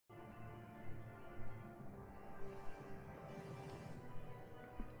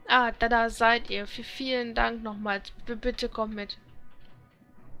Ah, da seid ihr. Vielen Dank nochmals. Bitte kommt mit.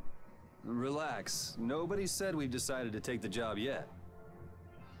 Relax. Nobody said we've decided to take the job yet.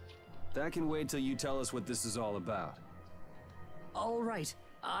 That can wait till you tell us what this is all about. All right.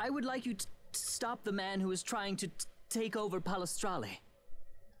 I would like you to stop the man who is trying to take over Palestrale.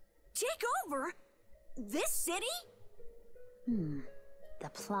 Take over? This city? The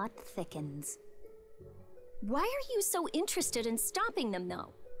plot thickens. Why are you so interested in stopping them,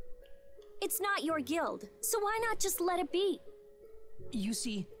 though? It's not your guild, so why not just let it be? You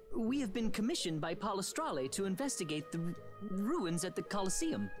see, we have been commissioned by Palestrale to investigate the ruins at the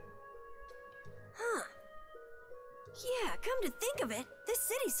Colosseum. Huh. Yeah, come to think of it, this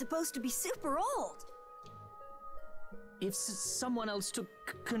city's supposed to be super old. If someone else took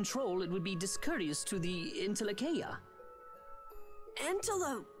control, it would be discourteous to the Intellicheia.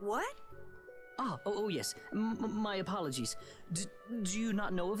 What? Oh yes. My apologies. Do you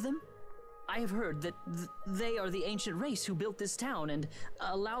not know of them? I have heard that they are the ancient race who built this town and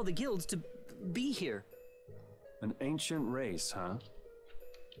allow the guilds to be here. An ancient race, huh?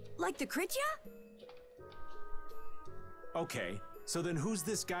 Like the Kritya? Okay, so then who's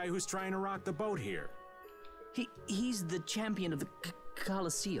this guy who's trying to rock the boat here? He's the champion of the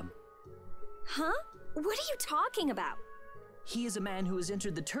Colosseum. Huh? What are you talking about? He is a man who has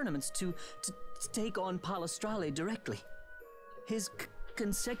entered the tournaments to take on Palestrale directly. His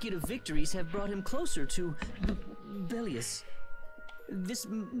consecutive victories have brought him closer to Belius. This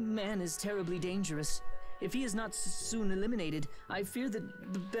man is terribly dangerous. If he is not soon eliminated, I fear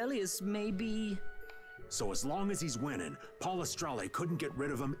that Belius may be... So as long as he's winning, Palestrale couldn't get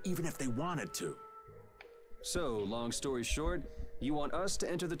rid of him even if they wanted to. So, long story short, you want us to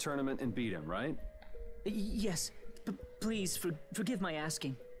enter the tournament and beat him, right? Yes. Please, forgive my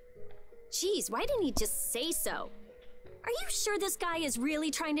asking. Jeez, why didn't he just say so? Are you sure this guy is really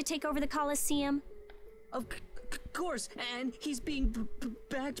trying to take over the Colosseum? Of course, and he's being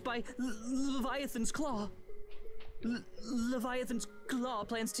backed by Leviathan's Claw. Leviathan's Claw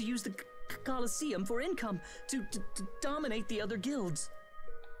plans to use the Colosseum for income to dominate the other guilds.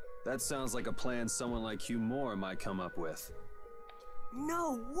 That sounds like a plan someone like Hugh Moore might come up with.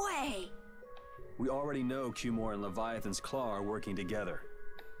 No way! We already know Hugh Moore and Leviathan's Claw are working together.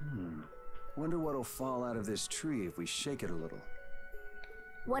 Wonder what'll fall out of this tree if we shake it a little.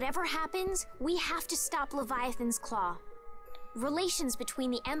 Whatever happens, we have to stop Leviathan's Claw. Relations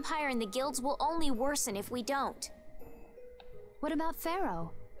between the Empire and the guilds will only worsen if we don't. What about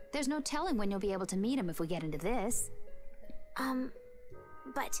Pharaoh? There's no telling when you'll be able to meet him if we get into this.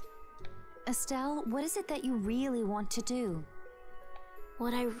 But... Estelle, what is it that you really want to do?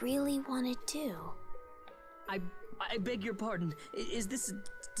 what I really want to do. I beg your pardon. Is this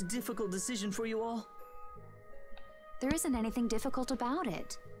a difficult decision for you all? There isn't anything difficult about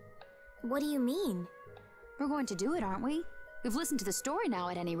it. What do you mean? We're going to do it, aren't we? We've listened to the story now,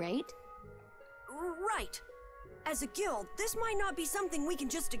 at any rate. Right. As a guild, this might not be something we can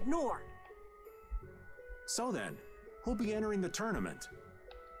just ignore. So then, who'll be entering the tournament?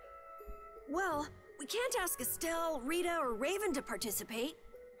 Well, we can't ask Estelle, Rita, or Raven to participate.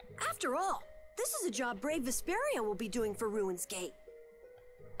 After all, this is a job brave Vesperia will be doing for Ruin's Gate.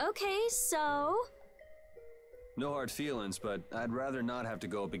 Okay, so... No hard feelings, but I'd rather not have to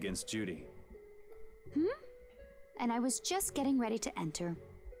go up against Judy. And I was just getting ready to enter.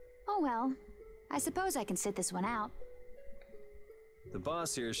 Oh well, I suppose I can sit this one out. The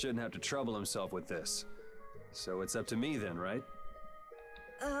boss here shouldn't have to trouble himself with this. So it's up to me then, right?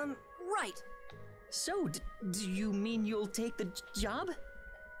 Right. So, do you mean you'll take the job?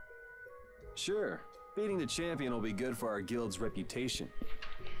 Sure. Beating the champion will be good for our guild's reputation.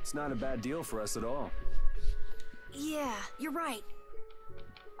 It's not a bad deal for us at all. Yeah, you're right.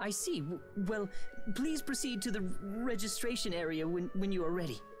 I see. Well, please proceed to the registration area when you are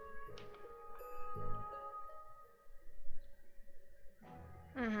ready.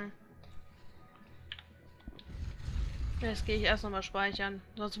 Jetzt gehe ich erst nochmal speichern.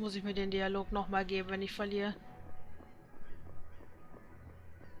 Sonst muss ich mir den Dialog nochmal geben, wenn ich verliere.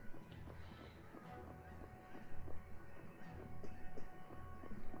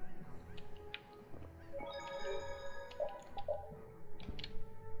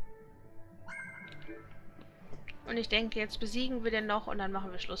 Und ich denke, jetzt besiegen wir den noch und dann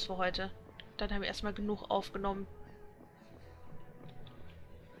machen wir Schluss für heute. Dann haben wir erstmal genug aufgenommen.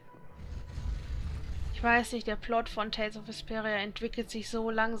 Ich weiß nicht, der Plot von Tales of Vesperia entwickelt sich so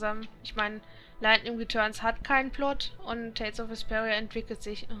langsam. Ich meine, Lightning Returns hat keinen Plot und Tales of Vesperia entwickelt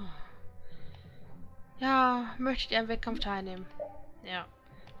sich... Oh. Ja, möchtet ihr am Wettkampf teilnehmen? Ja.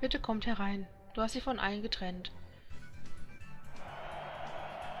 Bitte kommt herein. Du hast dich von allen getrennt.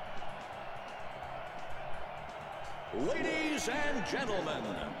 Ladies and gentlemen,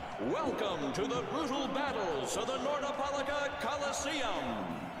 welcome to the brutal battles of the Nordopolica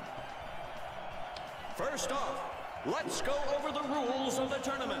Coliseum. First off, let's go over the rules of the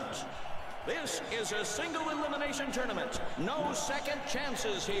tournament. This is a single elimination tournament. No second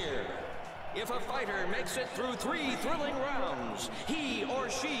chances here. If a fighter makes it through 3 thrilling rounds, he or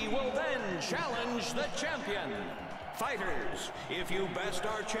she will then challenge the champion. Fighters, if you best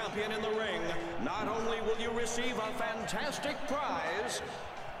our champion in the ring, not only will you receive a fantastic prize,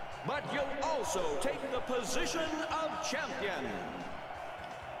 but you'll also take the position of champion.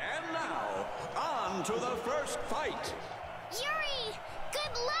 And now, on to the first fight. Yuri,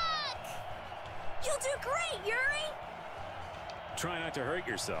 good luck! You'll do great, Yuri! Try not to hurt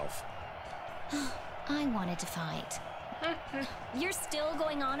yourself. I wanted to fight. You're still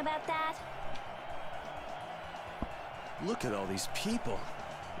going on about that? Look at all these people.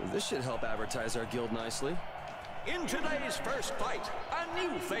 This should help advertise our guild nicely. In today's first fight, a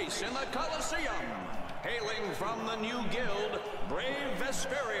new face in the Coliseum. Hailing from the new guild, Brave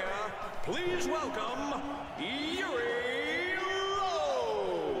Vesperia, please welcome Yuri.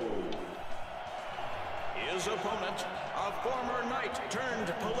 His opponent, a former knight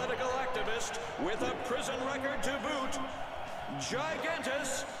turned political activist with a prison record to boot,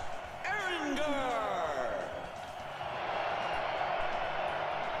 Gigantus Erengar.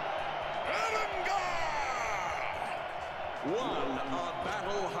 One, a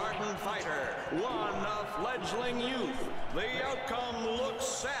battle-hardened fighter. One, a fledgling youth. The outcome looks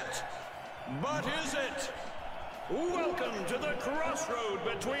set. But is it? Welcome to the crossroad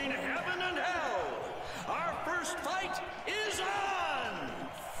between heaven and hell. Our first fight is on!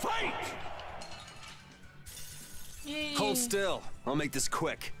 Fight! Hold still. I'll make this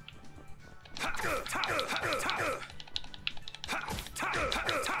quick.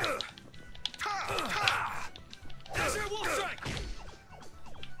 There's your wolf strike!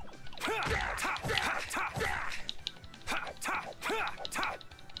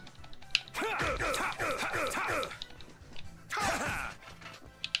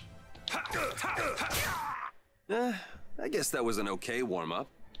 I guess that was an okay warm-up.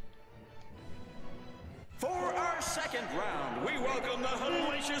 For our second round, we welcome the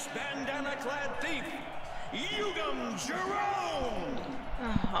hellacious bandana-clad thief, Yugam Jerome!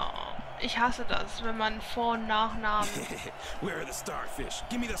 Ich hasse das, wenn man Vor- und Nachnamen Where are the starfish?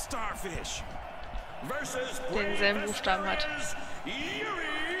 Give me the starfish! Versus denselben Buchstaben hat. Yuri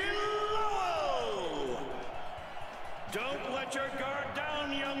Lowell! Don't let your guard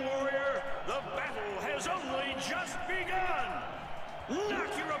down, young warrior. The battle has only just begun.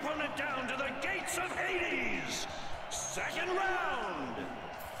 Knock your opponent down to the gates of Hades. Second round.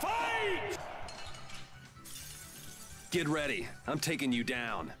 Fight! Get ready. I'm taking you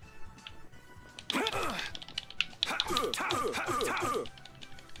down.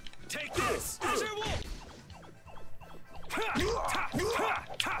 Take this! There's your wolf!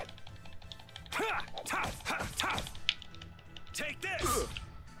 Take this!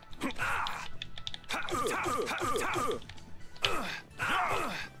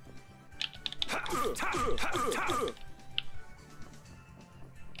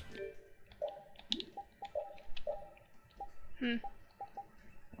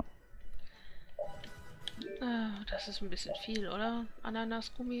 Das ist ein bisschen viel, oder?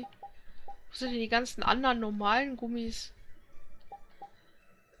 Ananasgummi. Wo sind denn die ganzen anderen normalen Gummis?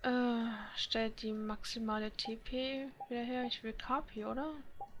 Stellt die maximale TP wieder her. Ich will KP, oder?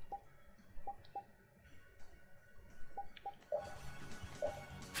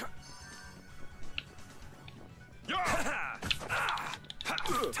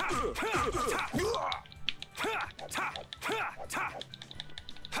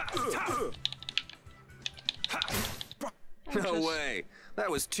 No way. That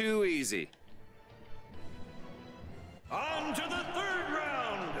was too easy. On to the third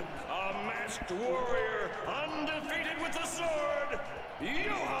round. A masked warrior, undefeated with the sword,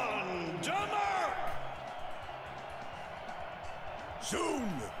 Johann Damark. Soon,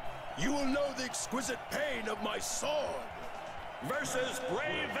 you will know the exquisite pain of my sword. Versus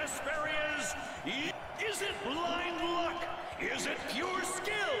Brave Vesperia's. Is it blind luck? Is it pure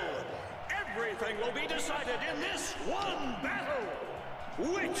skill? Everything will be decided in this one battle.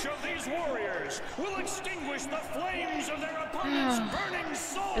 Which of these warriors will extinguish the flames of their opponent's burning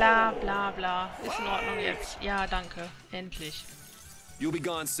soul? Bla bla bla. Ist in Ordnung jetzt. Ja, danke. Endlich. You'll be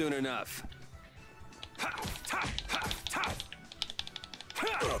gone soon enough.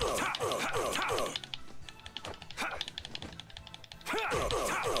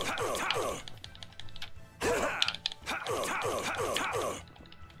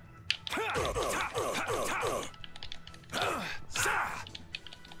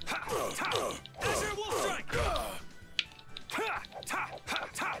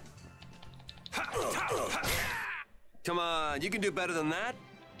 Come on, you can do better than that.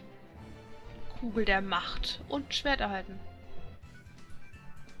 Kugel der Macht und Schwert erhalten.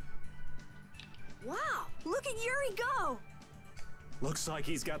 Wow, look at Yuri go! Looks like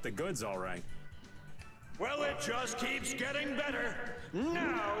he's got the goods all right. Well, it just keeps getting better.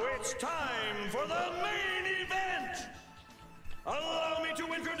 Now it's time for the main event. Allow me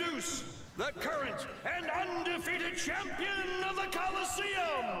to introduce the current and undefeated champion of the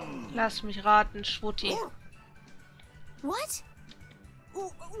Colosseum. Lass mich raten, Schwutti. What?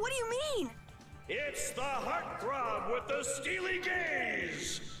 What do you mean? It's the heartthrob with the steely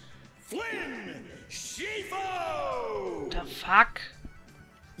gaze, Flynn Shifo! The fuck?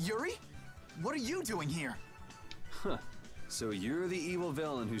 Yuri? What are you doing here? Huh. So you're the evil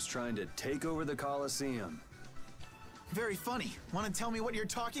villain who's trying to take over the Colosseum. Very funny. Want to tell me what you're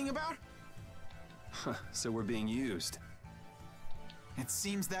talking about? Huh. So we're being used. It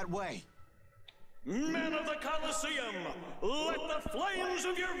seems that way. Men of the Colosseum, let the flames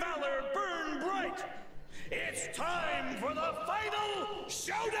of your valor burn bright! It's time for the final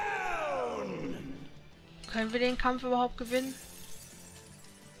showdown! Können wir den Kampf überhaupt gewinnen?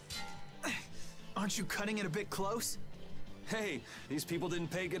 Aren't you cutting it a bit close? Hey, these people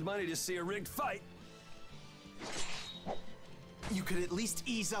didn't pay good money to see a rigged fight. You could at least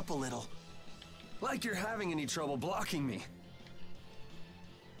ease up a little. Like you're having any trouble blocking me.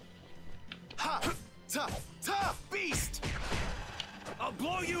 Ha! Tough! Tough! Beast! I'll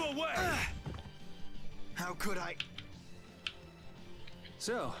blow you away! How could I?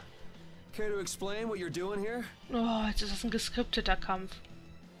 So, care to explain what you're doing here? Oh, jetzt ist das ein geskripteter Kampf.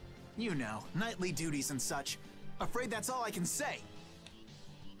 You know, nightly duties and such. Afraid that's all I can say.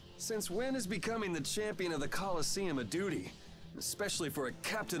 Since when is becoming the champion of the Colosseum a duty? Especially for a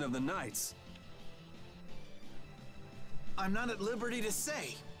captain of the Knights. I'm not at liberty to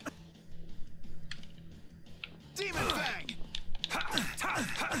say. Demon Fang!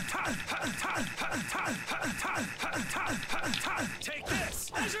 Take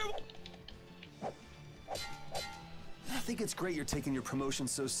this! I think it's great you're taking your promotion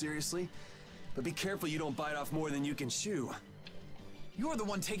so seriously, but be careful you don't bite off more than you can chew. You're the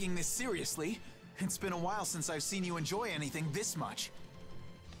one taking this seriously. It's been a while since I've seen you enjoy anything this much.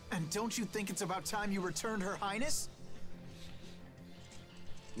 And don't you think it's about time you returned Her Highness?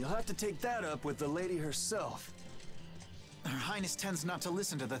 You'll have to take that up with the lady herself. Her Highness tends not to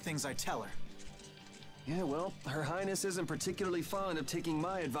listen to the things I tell her. Yeah, well, Her Highness isn't particularly fond of taking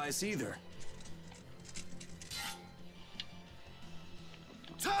my advice either.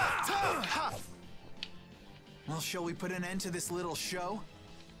 Well, shall we put an end to this little show?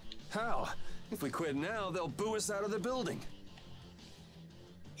 How? If we quit now, they'll boo us out of the building.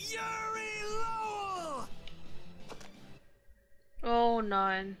 Yuri Lowell! Oh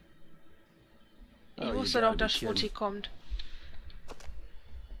nein. Ich Oh, wusste you doch, gotta dass be Schwutti kidding. kommt.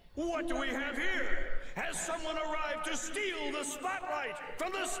 What do we have here? Has someone arrived to steal the spotlight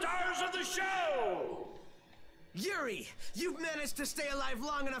from the stars of the show? Yuri, you've managed to stay alive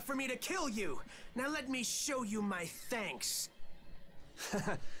long enough for me to kill you. Now let me show you my thanks.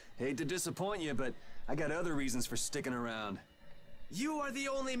 Hate to disappoint you, but I got other reasons for sticking around. You are the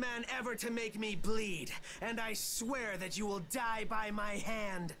only man ever to make me bleed, and I swear that you will die by my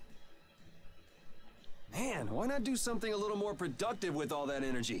hand. Man, why not do something a little more productive with all that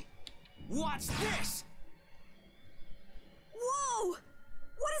energy? Watch this! Whoa!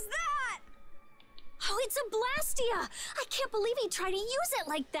 What is that? Oh, it's a Blastia! I can't believe he tried to use it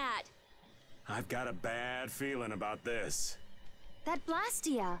like that! I've got a bad feeling about this. That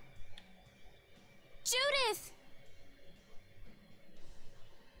Blastia. Judith!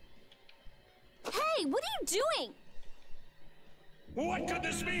 Hey, what are you doing? What could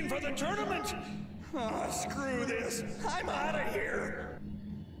this mean for the tournament? Ah, screw this. I'm out of here.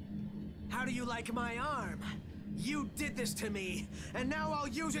 How do you like my arm? You did this to me, and now I'll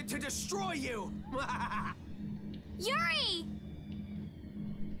use it to destroy you! Yuri!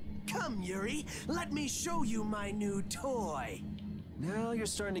 Come, Yuri, let me show you my new toy. Now you're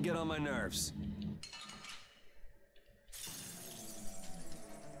starting to get on my nerves.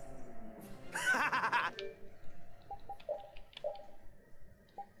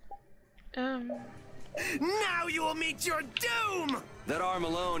 Now you will meet your doom! That arm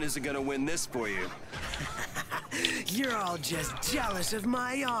alone isn't gonna win this for you. You're all just jealous of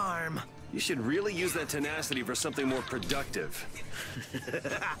my arm. You should really use that tenacity for something more productive.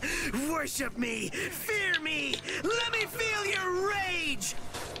 Worship me! Fear me! Let me feel your rage!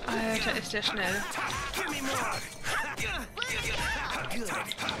 Alter, ist der schnell. Give me more! Good.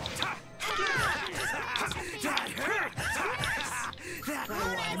 That hurt! That I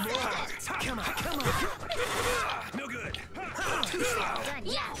want more! Come on, come on! No good!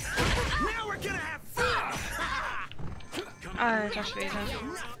 Alter Schwede.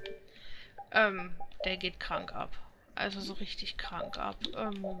 Der geht krank ab. Also so richtig krank ab.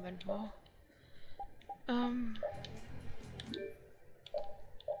 Moment mal.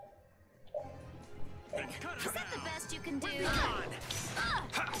 Is that the best you can do?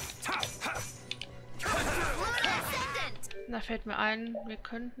 Da fällt mir ein, wir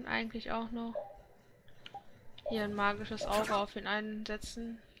könnten eigentlich auch noch hier ein magisches Auge auf ihn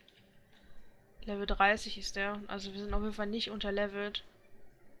einsetzen. Level 30 ist der. Also wir sind auf jeden Fall nicht unterlevelt.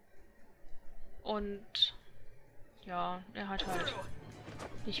 Und ja, er hat halt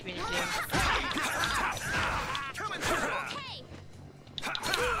nicht wenig Leben.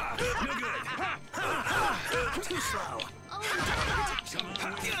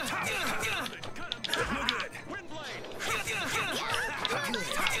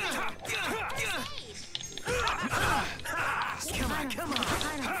 Come on. I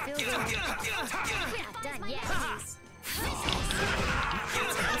don't feel good. We're not done yet.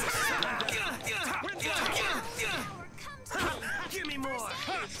 Give me more.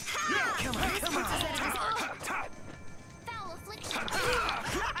 Come on. Foul affliction.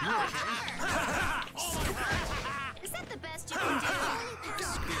 Is that the best you can do?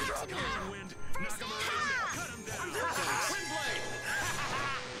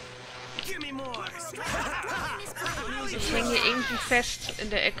 Give me more. Ich hänge hier irgendwie fest in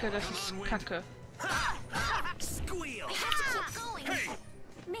der Ecke, das ist Kacke. Squeal.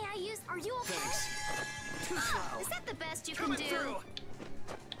 May I use? Are you okay? Is that the best you can do?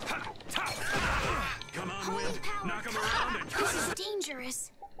 Come on, Wind. Knock him around and This is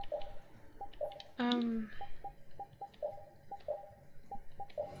dangerous.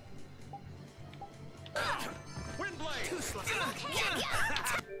 Windblade. Too slow.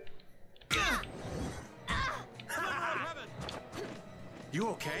 You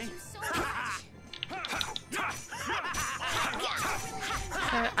okay?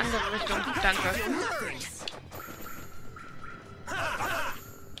 Andere Richtung, danke.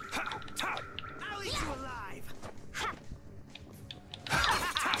 I'll eat you alive.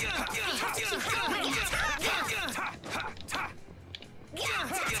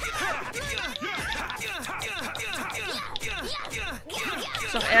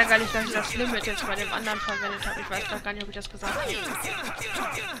 Ist doch ärgerlich, dass ich das Limit jetzt bei dem anderen verwendet habe. Ich weiß doch gar nicht, ob ich das gesagt habe.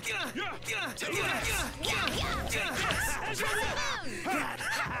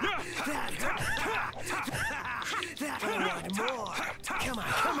 That one more. Come on.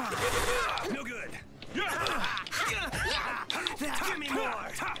 No good. Give me more.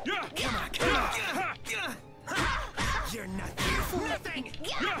 Come on. You're not here for nothing.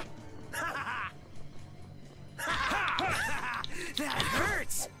 That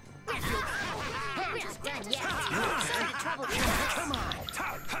hurts. We're not done yet. Trouble. Come on.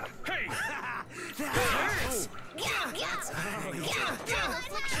 Hey. That hurts.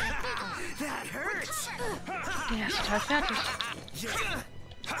 That hurts. Der ist total fertig.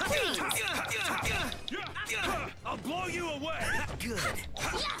 I'll blow you away. Good.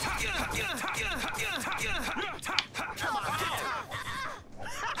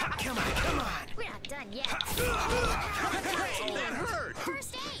 Come on. We're not done yet. That hurt.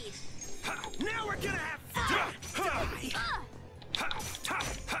 First aid. Now we're gonna have fun.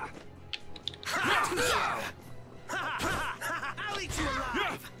 I'll eat you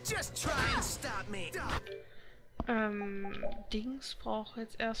alive. Just try and stop me. Dings braucht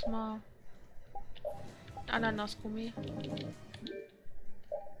jetzt erstmal Ananasgummi.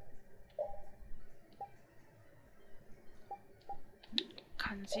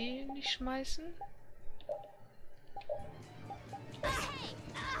 Kann sie nicht schmeißen?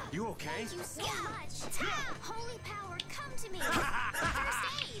 You okay? Thank you so much. Holy power, come to me. First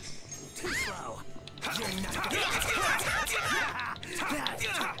aid. Too slow. You're not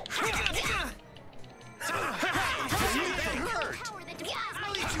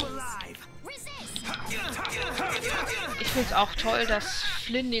I'll eat you alive. Ich find's auch toll, dass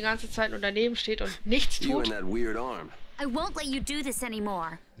Flynn die ganze Zeit daneben steht und nichts You tut. and that weird arm. I won't let you do this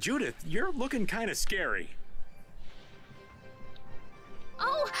anymore. Judith, you're looking kind of scary.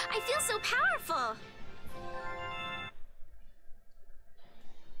 Oh, I feel so powerful.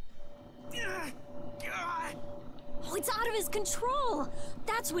 Oh, it's out of his control.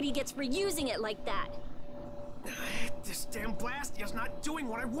 That's what he gets for using it like that. This damn blast is not doing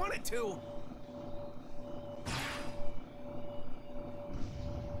what I want it to.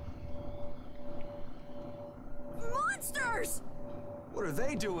 Monsters! What are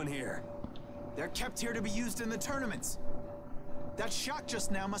they doing here? They're kept here to be used in the tournaments. That shock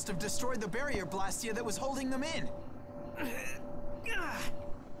just now must have destroyed the barrier blastia that was holding them in.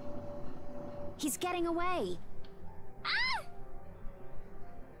 He's getting away. Ah!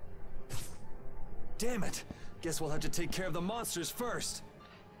 Damn it! Guess we'll have to take care of the monsters first.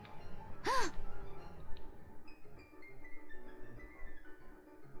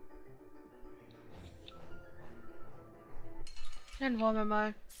 Dann wollen wir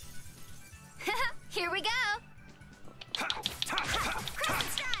mal. Here we go.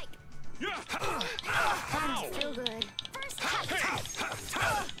 Crescent strike. Feel good. First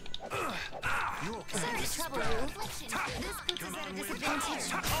sorry, trouble you. This puts us at a disadvantage.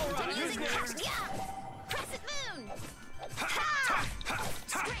 I'm using Crescent moon.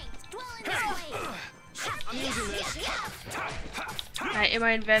 Strength, dwell in this way. I'm using this. Ja,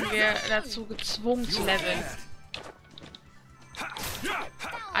 immerhin werden wir dazu gezwungen zu leveln.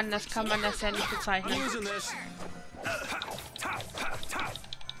 Anders kann man das ja nicht bezeichnen.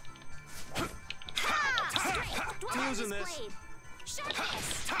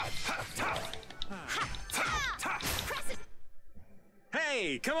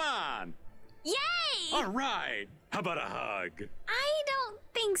 Hey, come on! Yay! All right. How about a hug? I don't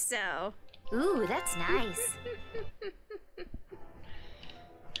think so. Ooh, that's nice.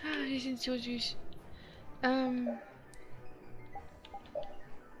 Die sind so süß.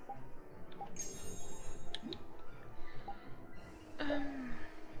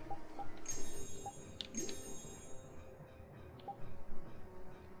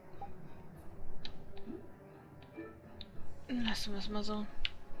 Lassen wir es mal so.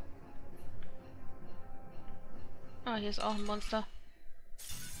 Ah, hier ist auch ein Monster.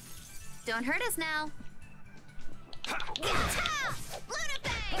 Don't hurt us now.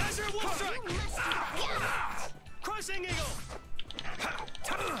 Crushing eagle!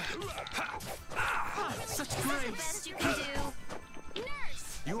 Such That's the grace! best you can do.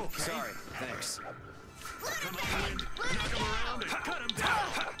 Nurse! You okay? Sorry, thanks.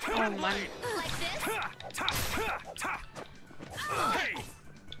 Oh Mann. Like this?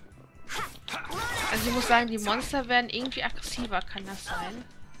 Also ich muss sagen, die Monster werden irgendwie aggressiver, kann das sein?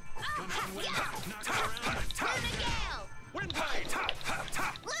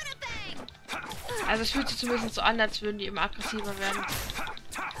 Also es fühlt sich zumindest so an, als würden die immer aggressiver werden.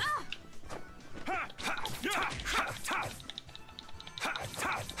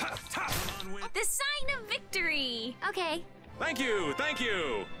 The sign of victory! Okay. Thank you, thank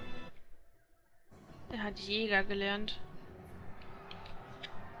you. Er hat Jäger gelernt.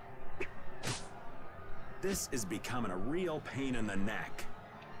 This is becoming a real pain in the neck.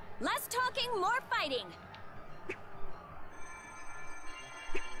 Less talking, more fighting!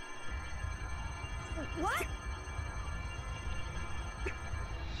 What?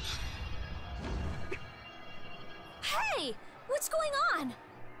 Hey! What's going on?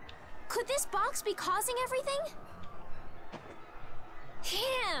 Could this box be causing everything?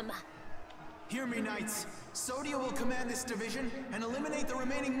 Him! Hear me, knights. Sodia will command this division and eliminate the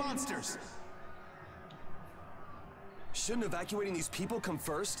remaining monsters. Shouldn't evacuating these people come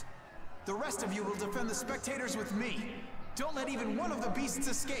first? The rest of you will defend the spectators with me. Don't let even one of the beasts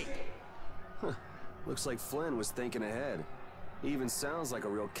escape. Huh. Looks like Flynn was thinking ahead. He even sounds like a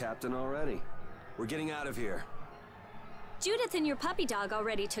real captain already. We're getting out of here. Judith and your puppy dog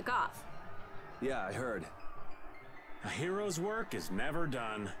already took off. Yeah, I heard. A hero's work is never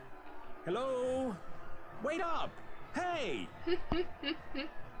done. Hello? Wait up! Hey!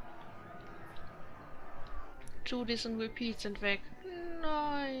 Judith und Repeat sind weg.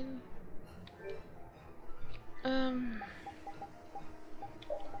 Nein.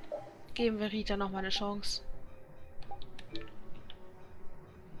 Geben wir Rita noch mal eine Chance.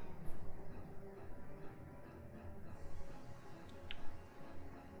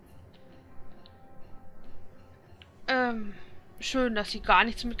 Schön, dass sie gar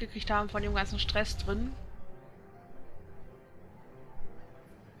nichts mitgekriegt haben von dem ganzen Stress drin.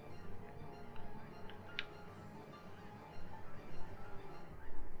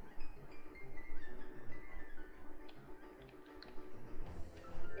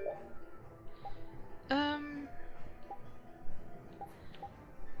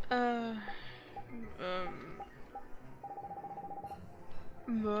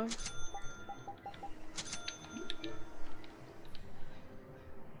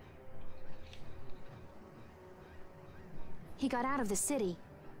 He got out of the city.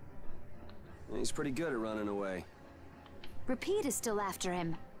 He's pretty good at running away. Repeat is still after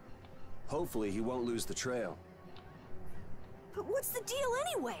him. Hopefully he won't lose the trail. But what's the deal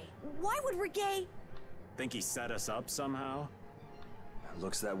anyway? Why would Regay... Think he set us up somehow?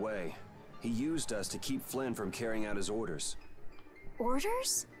 Looks that way. He used us to keep Flynn from carrying out his orders.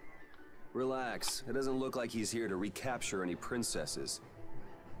 Orders? Relax. It doesn't look like he's here to recapture any princesses.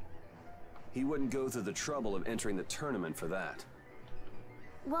 He wouldn't go through the trouble of entering the tournament for that.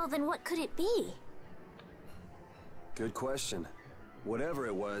 Well, then what could it be? Good question. Whatever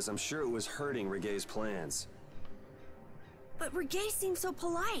it was, I'm sure it was hurting Reggae's plans. But Reggae seems so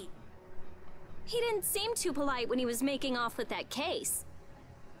polite. He didn't seem too polite when he was making off with that case.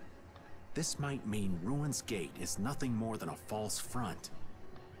 This might mean Ruin's Gate is nothing more than a false front.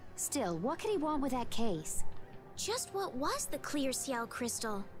 Still, what could he want with that case? Just what was the clear ciel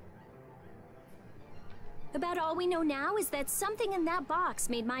crystal? About all we know now is that something in that box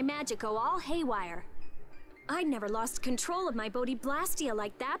made my magic go all haywire. I'd never lost control of my Bodhi Blastia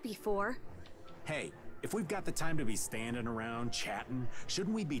like that before. Hey, if we've got the time to be standing around, chatting,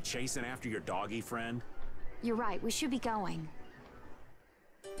 shouldn't we be chasing after your doggy friend? You're right, we should be going.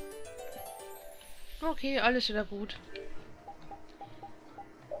 Okay, alles wieder gut.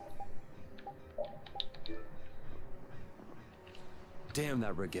 Damn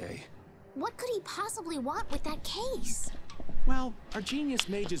that Reggae. What could he possibly want with that case? Well, our genius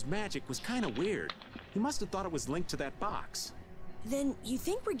mage's magic was kind of weird. He must have thought it was linked to that box. Then you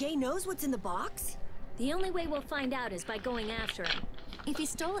think Reggae knows what's in the box? The only way we'll find out is by going after him. If he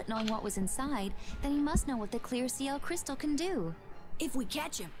stole it knowing what was inside, then he must know what the clear ciel crystal can do. If we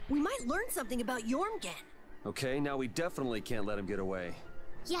catch him, we might learn something about Jormungand. Okay, now we definitely can't let him get away.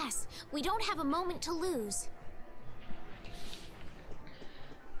 Yes, we don't have a moment to lose.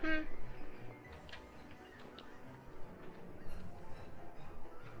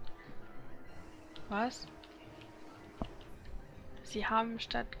 Was? Sie haben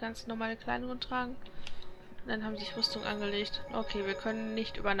statt ganz normale Kleidung tragen. Dann haben sich Rüstung angelegt. Okay, wir können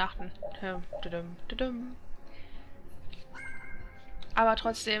nicht übernachten. Aber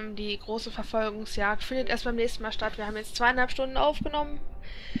trotzdem, die große Verfolgungsjagd findet erst beim nächsten Mal statt. Wir haben jetzt 2,5 Stunden aufgenommen.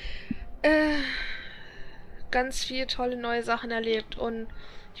 Ganz viele tolle neue Sachen erlebt. Und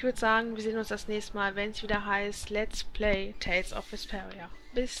ich würde sagen, wir sehen uns das nächste Mal, wenn es wieder heißt Let's Play Tales of Vesperia.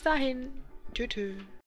 Bis dahin. Tschüss.